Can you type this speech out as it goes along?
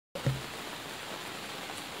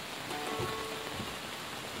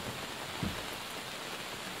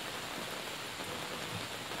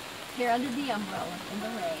here under the umbrella in the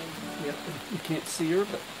rain. Yep, you can't see her,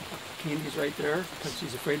 but Candy's right there because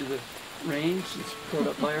she's afraid of the rain. She's curled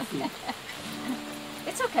up by her feet.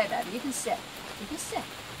 It's okay, baby. You can sit. You can sit.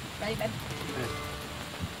 Ready, baby? Okay.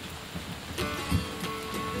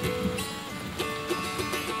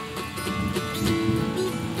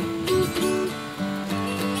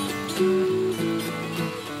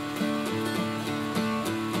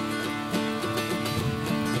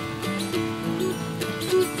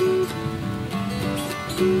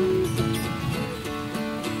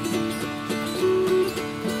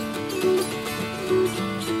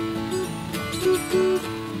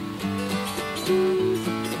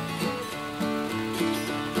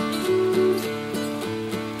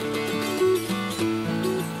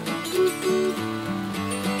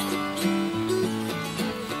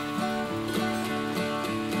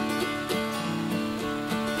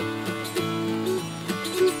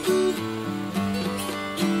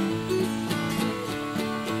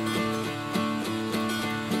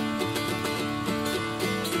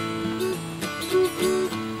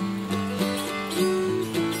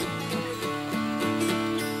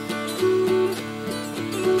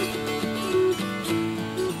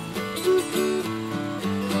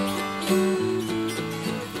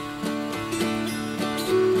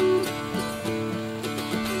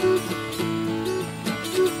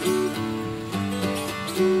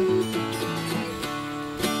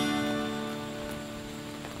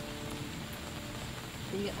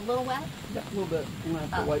 A little wet? Yeah, a little bit. I'm going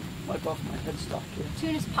to have to wipe off my headstock here. The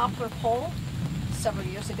tune is Poplar Pole. Several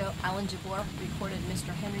years ago, Alan Jabbour recorded Mr.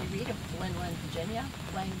 Henry Reed of Glenlyn, Virginia,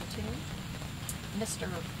 playing the tune. Mr.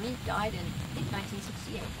 Reed died in, I think,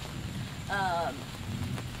 1968.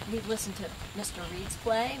 We've listened to Mr. Reed's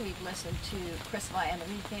play. We've listened to Chris Vi and the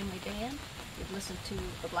Reed Family Band. We've listened to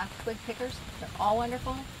the Black Twig Pickers. They're all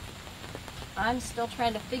wonderful. I'm still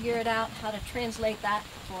trying to figure it out how to translate that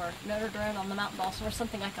for Notre Dame on the mountain balsa, or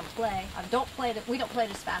something I can play. We don't play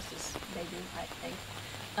it as fast as they do, I think.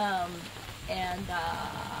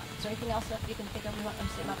 Is there anything else that you can think of you want to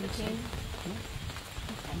say about the tune?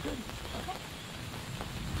 I'm good. Okay.